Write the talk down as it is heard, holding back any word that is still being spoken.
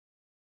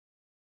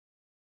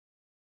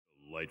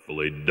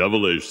Delightfully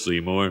devilish,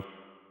 Seymour.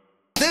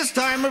 This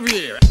time of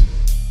year,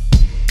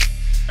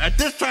 at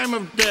this time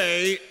of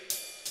day,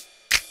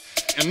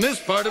 in this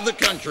part of the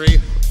country,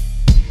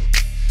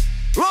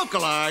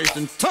 localized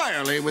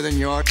entirely within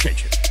your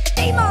kitchen.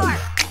 Seymour!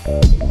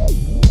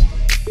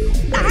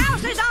 The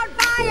house is on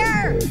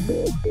fire!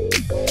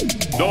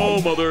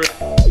 No, Mother.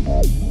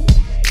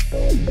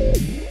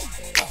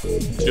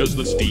 Just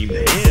the steamed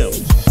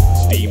hams.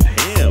 Steamed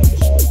hams.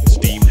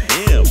 Steamed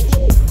hams.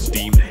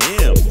 Steamed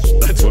hams.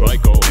 That's what I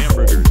call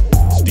hamburgers.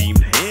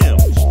 Steamed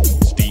hams.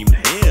 Steamed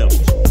hams.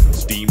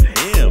 Steamed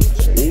hams.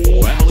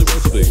 Family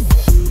recipe.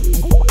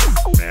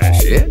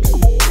 That's it?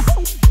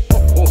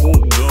 Oh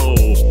no.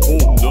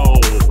 Oh no.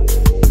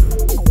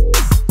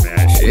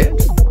 That's it?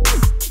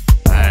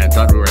 I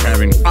thought we were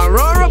having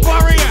Aurora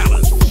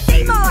Borealis.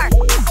 Seymour!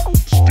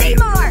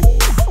 Seymour!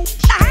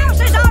 The house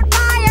is on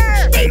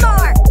fire!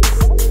 Seymour!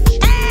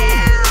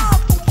 Help!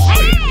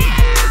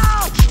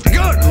 Help!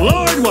 Good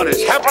Lord, what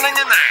is happening in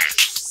there?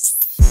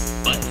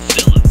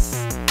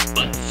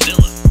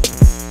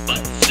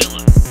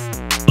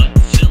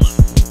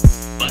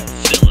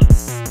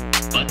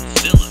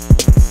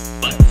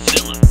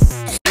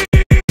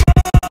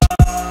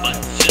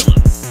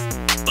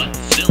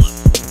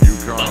 You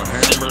call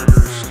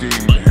hamburger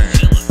steamed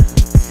ham.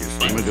 You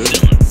steam it good.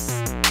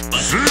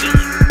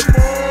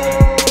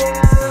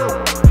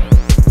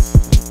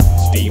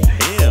 Steamed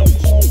hams.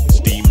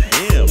 Steamed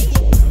hams.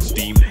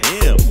 Steamed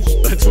hams.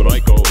 That's what I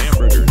call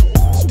hamburgers.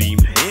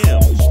 Steamed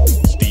hams.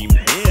 Steamed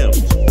hams.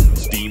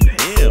 Steamed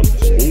hams.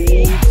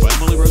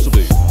 Family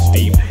recipe.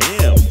 Steamed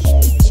hams.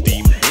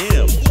 Steamed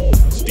hams.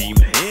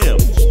 Steamed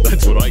hams.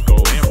 That's what I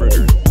call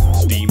hamburgers.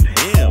 Steamed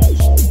hams.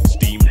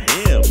 Steamed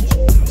hams.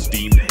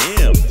 Steamed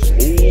hams.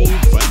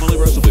 Family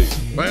recipe.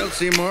 Well,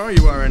 Seymour,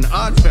 you are an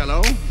odd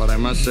fellow, but I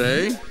must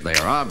say, they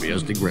are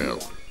obviously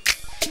grilled.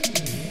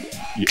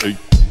 You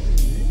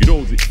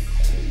know,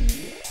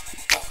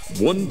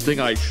 one thing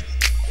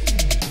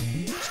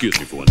excuse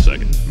me for 1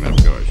 second. Of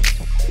course.